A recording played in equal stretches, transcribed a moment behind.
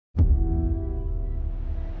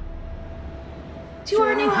to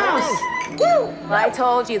our new house. Well, I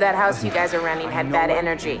told you that house you guys are renting had bad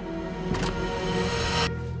energy.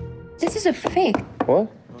 This is a fake. What?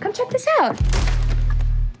 Come check this out.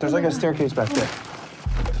 There's like a staircase back there.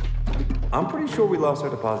 I'm pretty sure we lost our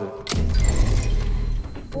deposit.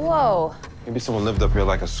 Whoa. Maybe someone lived up here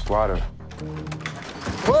like a squatter.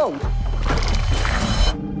 Whoa!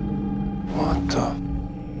 What the?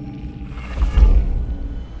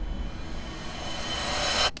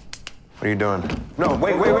 What are you doing? No,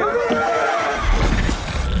 wait.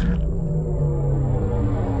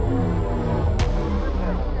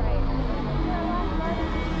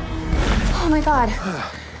 Oh my God.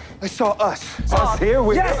 I saw us. Us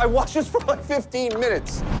here? Yes, I watched this for like 15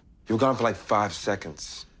 minutes. You were gone for like 5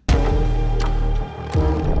 seconds.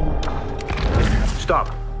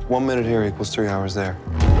 Stop. 1 minute here equals 3 hours there.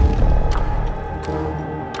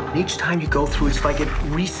 Each time you go through, it's like it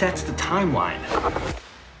resets the timeline.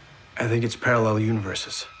 I think it's parallel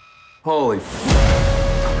universes. Holy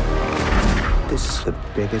This is the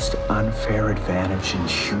biggest unfair advantage in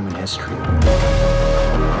human history.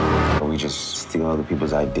 We just steal other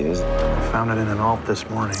people's ideas. I found it in an alt this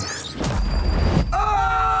morning.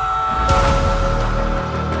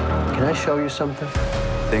 Can I show you something?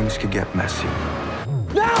 Things could get messy.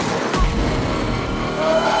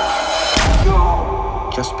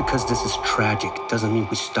 Just because this is tragic doesn't mean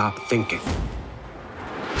we stop thinking.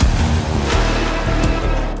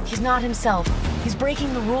 He's not himself. He's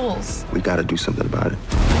breaking the rules. We gotta do something about it.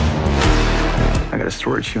 I got a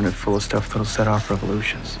storage unit full of stuff that'll set off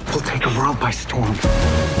revolutions. We'll take the world by storm.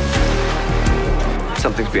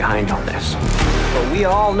 Something's behind all this. But we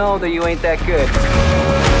all know that you ain't that good.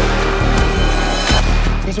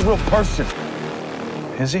 He's a real person.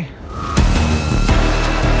 Is he?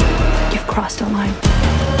 You've crossed a line.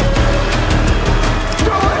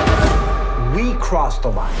 We crossed the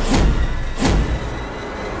line.